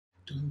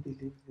don't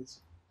believe this.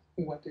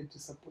 What a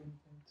disappointment.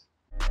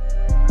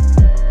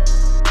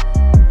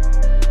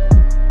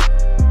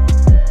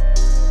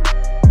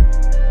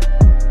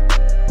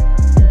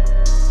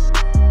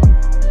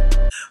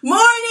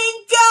 Morning,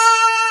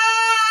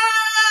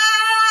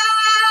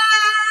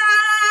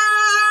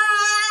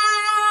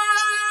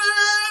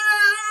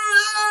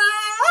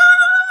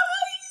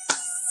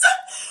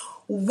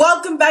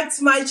 welcome back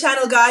to my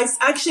channel, guys.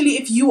 Actually,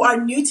 if you are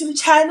new to the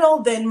channel,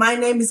 then my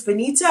name is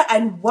Benita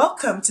and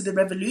welcome to the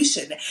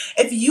revolution.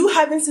 If you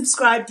haven't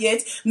subscribed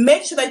yet,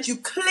 make sure that you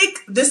click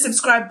the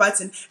subscribe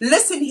button.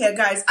 Listen here,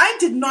 guys, I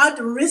did not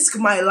risk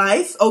my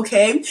life,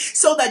 okay,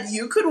 so that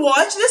you could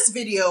watch this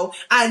video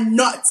and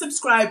not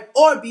subscribe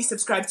or be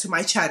subscribed to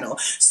my channel.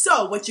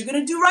 So what you're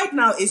gonna do right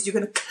now is you're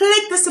gonna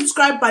click the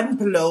subscribe button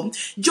below,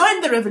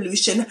 join the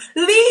revolution,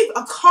 leave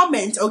a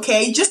comment,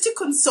 okay, just to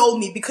console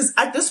me, because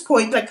at this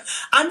point, like,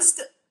 I'm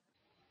still.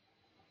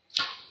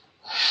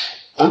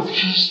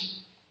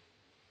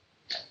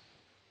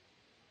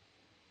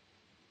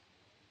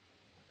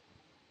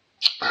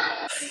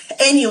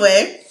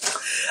 Anyway,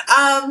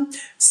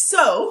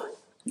 so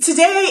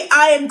today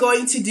I am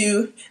going to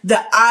do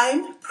the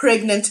I'm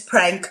pregnant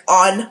prank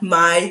on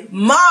my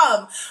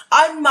mom,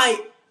 on my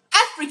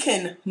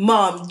African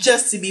mom,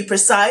 just to be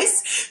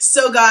precise.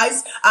 So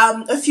guys,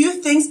 a few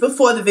things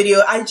before the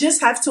video. I just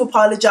have to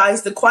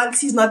apologize. The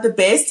quality is not the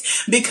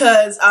best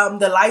because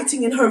the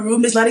lighting in her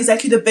room is not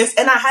exactly the best,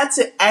 and I had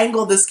to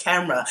angle this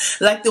camera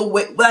like the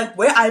way, like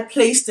where I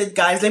placed it,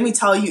 guys. Let me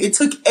tell you, it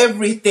took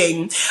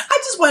everything. I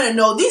just want to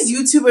know, these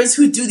YouTubers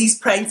who do these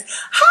pranks,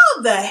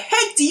 how the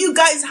heck do you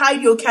guys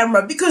hide your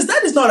camera? Because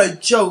that is not a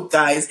joke,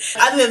 guys.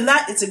 Other than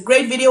that, it's a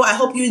great video. I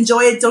hope you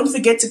enjoy it. Don't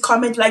forget to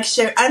comment, like,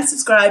 share, and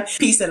subscribe.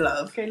 Peace and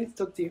love. Okay, let's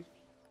talk to you.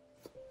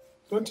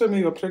 Don't tell me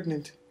you're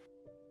pregnant.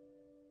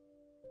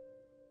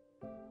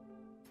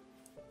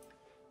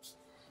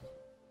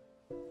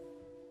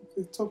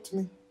 Okay, talk to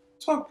me.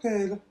 Talk,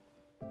 Pale.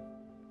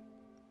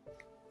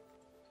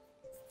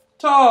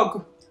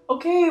 Talk.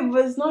 Okay,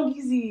 but it's not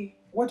easy.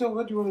 What do you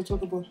want to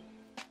talk about? Do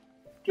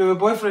you have a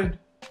boyfriend?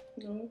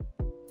 No.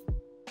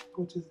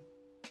 What is it?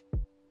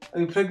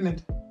 Are you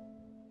pregnant?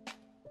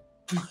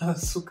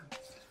 Suka.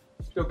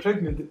 If you're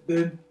pregnant,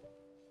 then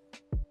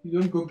you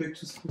don't go back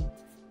to school.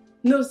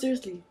 No,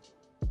 seriously.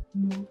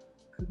 No.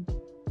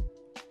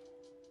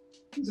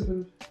 What's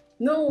about?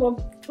 No,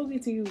 I'm talking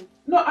to you.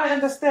 No, I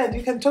understand.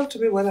 You can talk to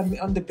me while I'm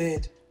on the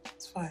bed.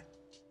 It's fine.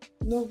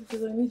 No,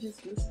 because I need you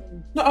to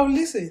listen. No, I'll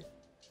listen.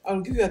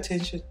 I'll give you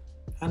attention.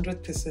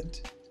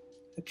 100%.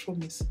 I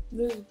promise.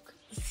 Look.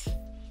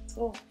 It's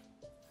all.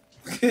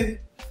 Okay.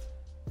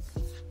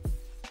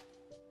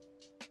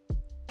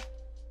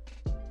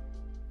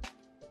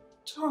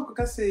 Talk,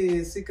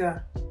 kasi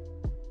Sika.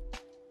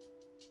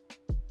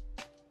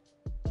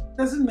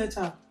 Doesn't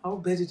matter how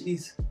bad it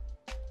is.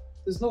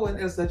 There's no one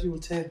else that you will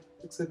tell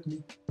except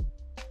me.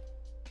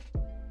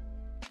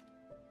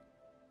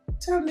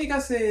 Tell me,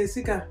 kasi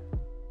Sika.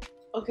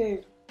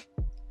 Okay,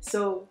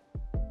 so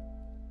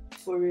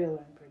for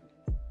real, I'm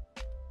pregnant.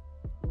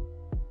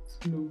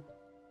 No,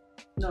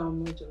 No,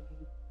 I'm not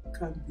joking.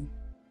 can't be.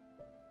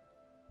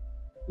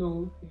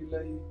 No, you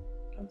lying.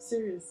 I'm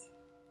serious.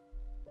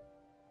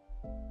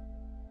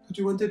 But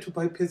you wanted to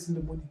buy pets in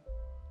the morning.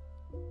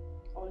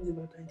 I want to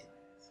buy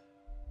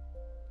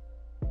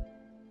 $20.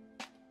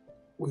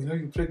 Well, you know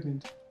you're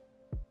pregnant.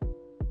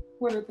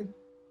 What happened?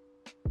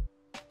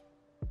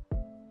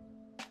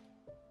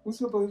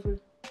 Who's your boyfriend?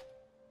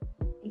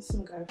 It's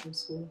some guy from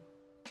school.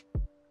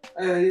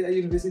 At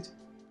university.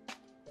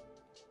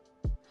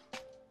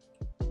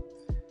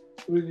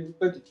 Really?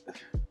 But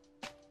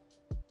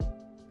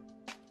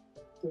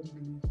don't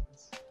believe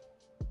this.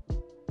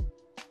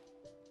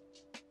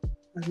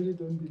 I really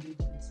don't believe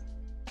this.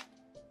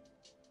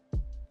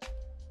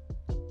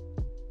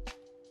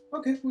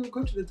 Okay, we'll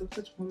go to the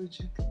doctor tomorrow and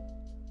check.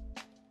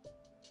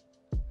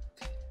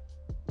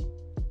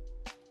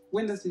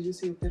 When last did you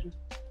see your period?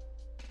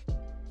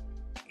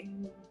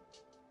 In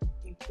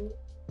April.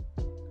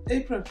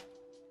 April.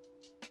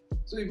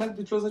 So you must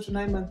be closer to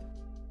 9 months.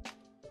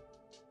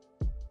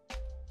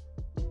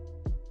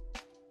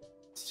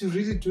 Did you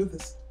really do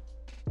this?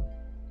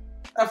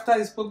 After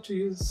I spoke to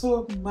you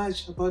so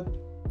much about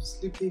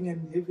sleeping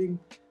and having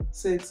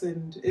sex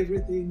and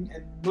everything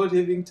and not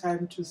having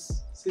time to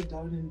sit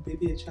down and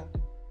baby a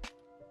child.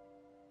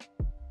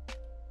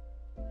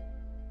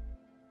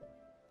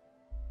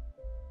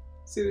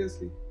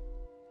 Seriously.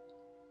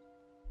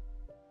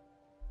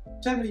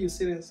 Tell me you're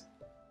serious.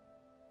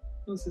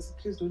 No, Ceci,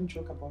 please don't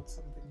joke about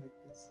something like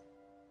this.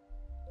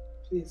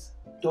 Please,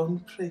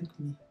 don't prank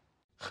me.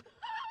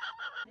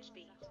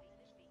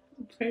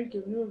 Prank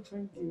you? I've never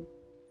pranked you.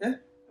 Eh?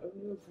 I've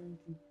never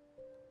pranked you.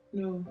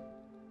 No.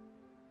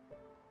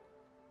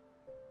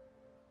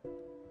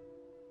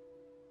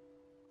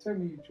 Tell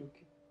me you're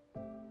joking.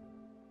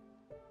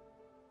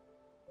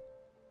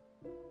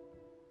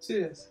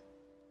 Serious?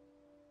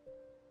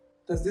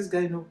 Does this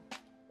guy know?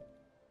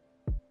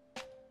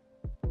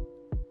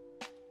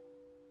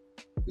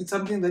 It's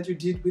something that you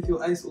did with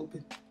your eyes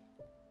open.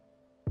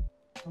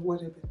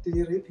 What happened? Did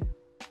he rape you?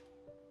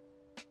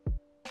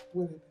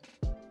 What happened?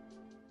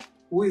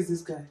 Who is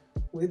this guy?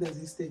 Where does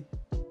he stay?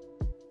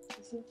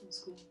 He's not from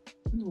school.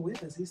 No, where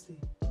does he stay?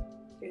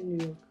 In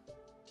New York.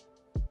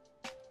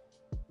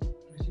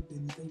 Really,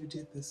 Benita, you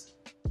did this.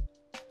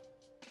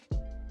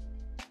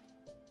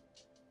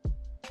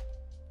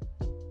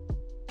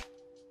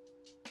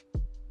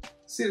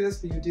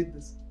 Seriously, you did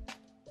this.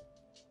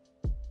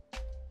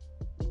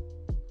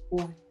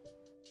 Why?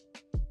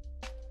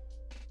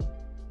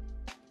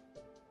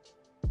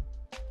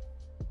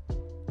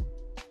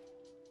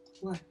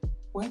 Why?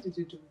 Why did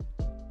you do it?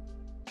 I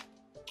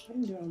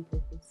didn't do it on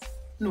purpose.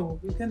 No,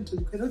 you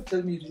cannot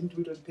tell me you didn't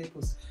do it on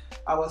purpose.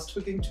 I was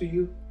talking to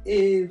you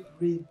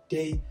every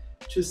day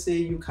to say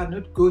you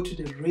cannot go to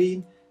the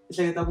rain. If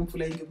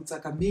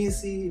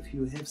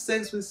you have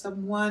sex with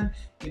someone,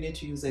 you need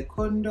to use a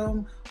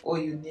condom or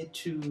you need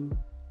to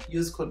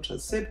use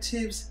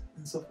contraceptives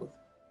and so forth.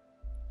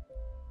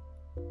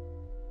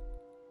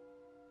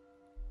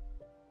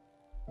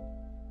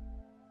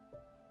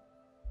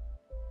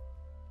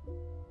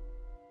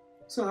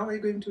 So how are you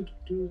going to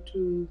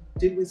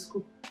deal with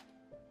school?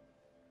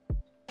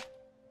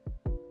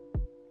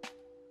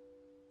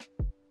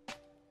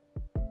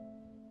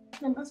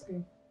 I'm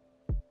asking.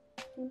 I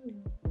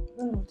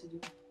don't know what to do.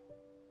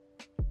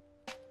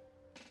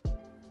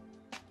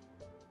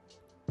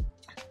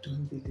 I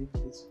don't believe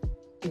this.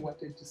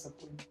 What a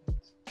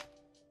disappointment.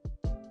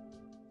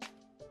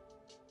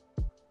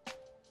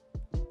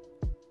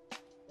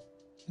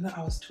 You know, I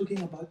was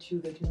talking about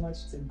you that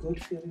she's a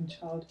God-fearing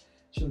child.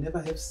 She'll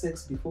never have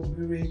sex before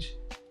marriage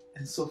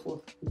and so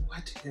forth.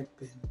 What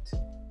happened?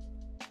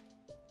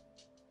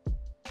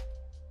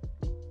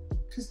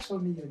 Please tell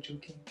me you're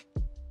joking.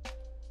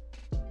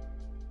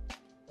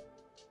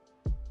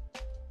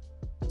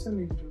 Tell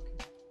me you're joking.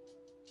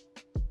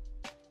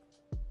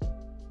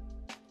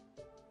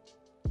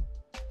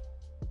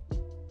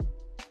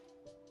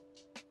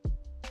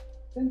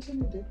 Then tell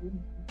me that when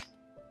it comes.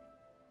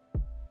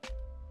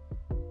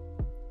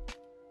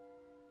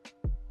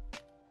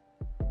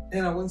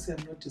 And I won't say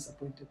I'm not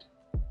disappointed.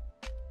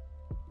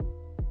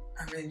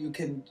 I mean, you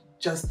can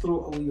just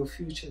throw away your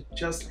future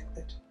just like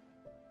that.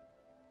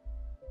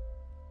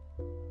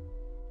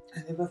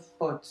 I never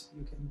thought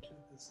you can do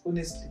this.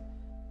 Honestly,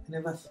 I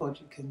never thought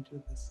you can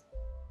do this.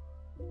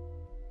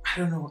 I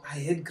don't know, I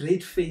had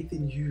great faith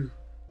in you.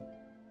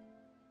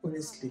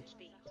 Honestly.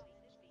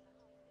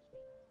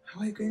 How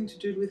are you going to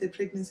deal with a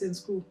pregnancy in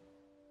school?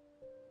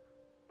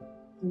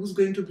 Who's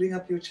going to bring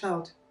up your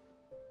child?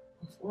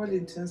 Of all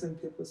intents and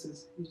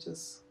purposes, you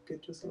just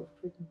get yourself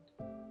pregnant.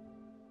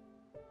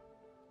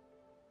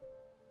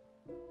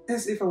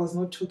 As if I was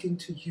not talking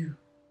to you.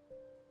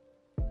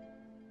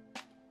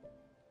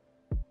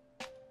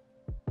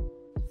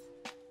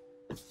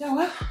 Yeah,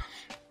 well,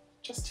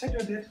 just tell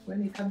your dad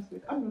when he comes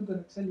back. I'm not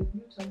going to tell you.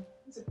 You tell him.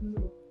 He's a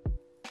little.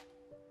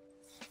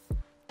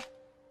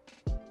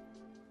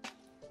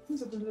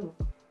 He's a little.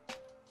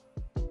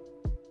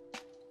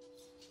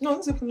 No,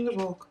 he's a little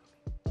rock.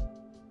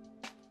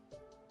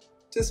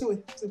 Just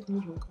wait. He's a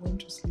little rock. I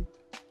want to sleep.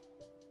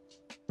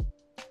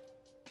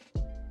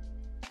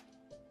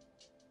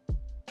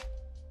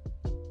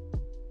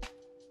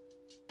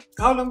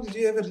 How long did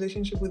you have a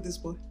relationship with this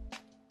boy?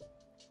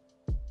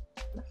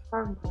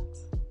 5 months.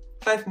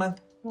 5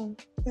 months? Mm.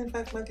 In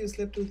 5 months you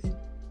slept with him.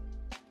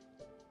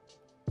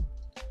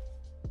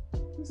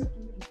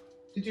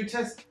 Did you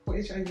test for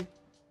HIV?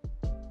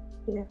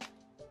 Yeah.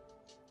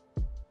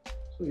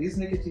 So he's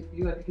negative,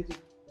 you are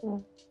negative.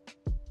 Mm.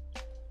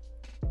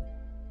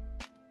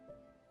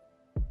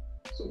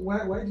 So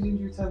why didn't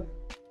you tell him?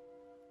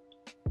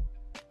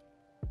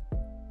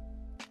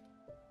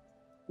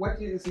 What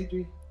year is he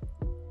doing?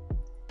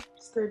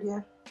 It's 3rd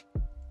year.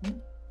 Hmm?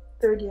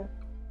 3rd year.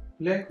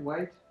 Black,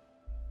 white?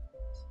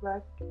 It's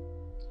black.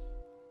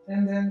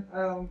 And then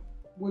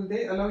will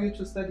they allow you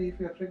to study if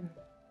you are pregnant?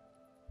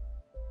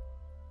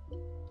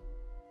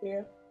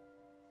 Yeah.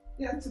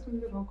 Yeah, it's a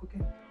little wrong,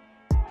 okay.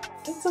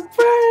 It's a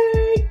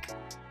prank!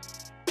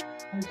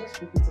 I just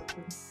hope it's a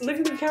prank. Look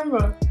at the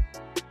camera.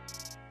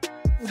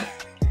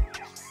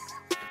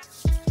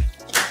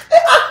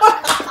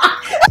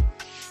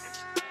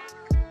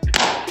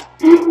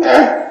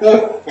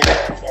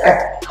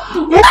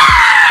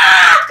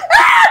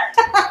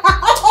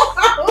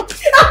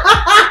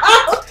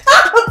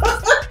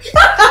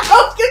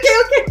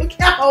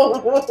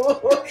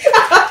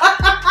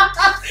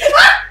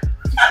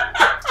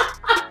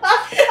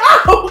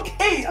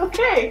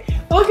 Okay.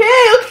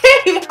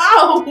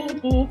 Ow!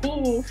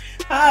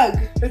 Hug.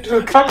 It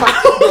will come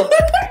back to the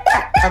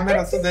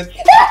camera so that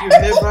you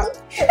never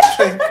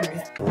thank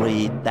me.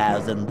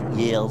 3,000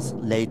 years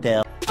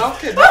later. How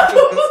can I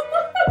do this?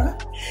 Huh?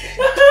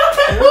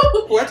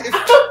 What if I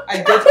get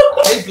high blood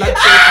pressure?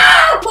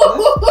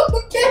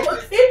 Okay.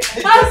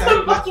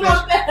 I'll push my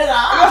bed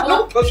out. No,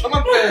 push my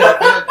bed.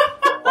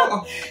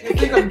 Oh, you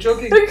think I'm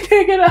joking?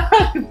 Okay, get a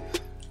hug.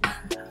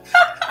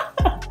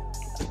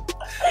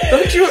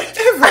 Don't you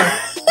ever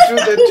do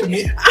that to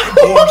me again.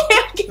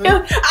 Okay.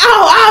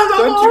 Ow,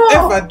 Don't you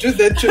ever do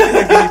that to me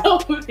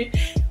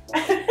again.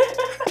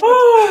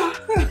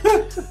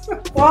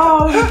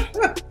 Wow.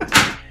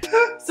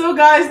 So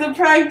guys, the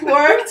prank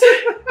worked.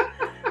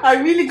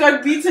 I really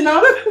got beaten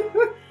up.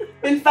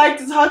 In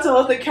fact, it's hard to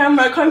hold the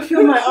camera. I can't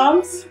feel my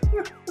arms.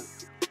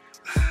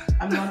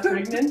 I'm not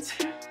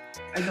pregnant.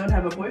 I don't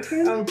have a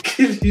boyfriend. I'll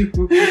kill you.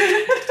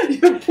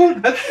 You pull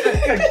that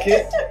back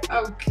again.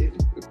 I'll kill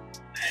you.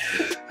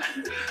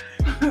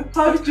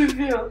 How did you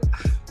feel?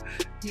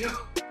 You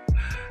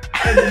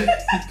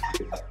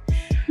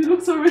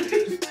look so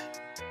relieved.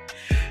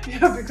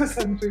 Yeah, because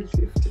I'm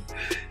relieved.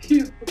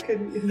 You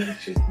can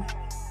imagine.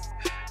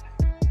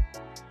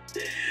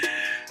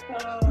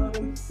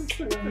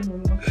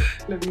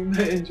 Let me,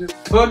 my angel.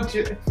 Don't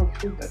you ever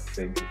pull that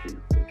thing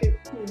again. Okay?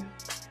 Yeah.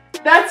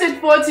 That's it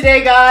for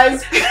today,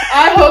 guys.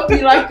 I hope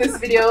you liked this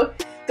video.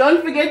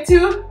 Don't forget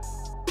to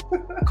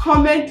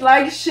comment,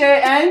 like,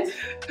 share,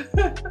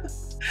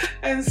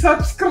 and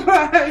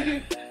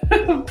subscribe.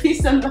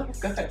 Peace and love,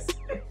 guys.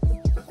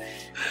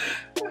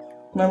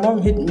 My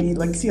mom hit me,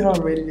 like, see how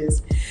red it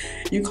is?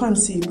 You can't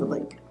see, but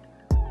like,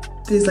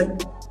 there's like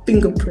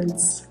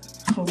fingerprints.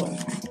 Hold on.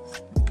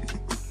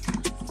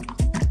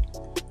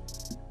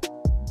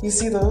 You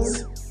see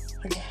those?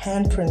 Like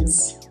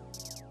handprints.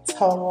 That's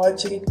how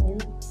much it hit me.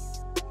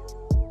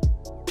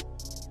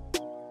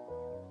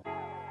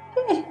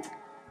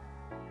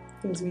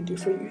 Things we do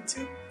for you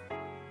too.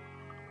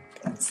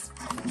 Guys.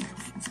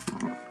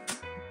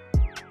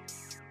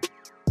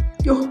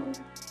 Yo,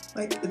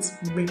 like it's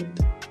red.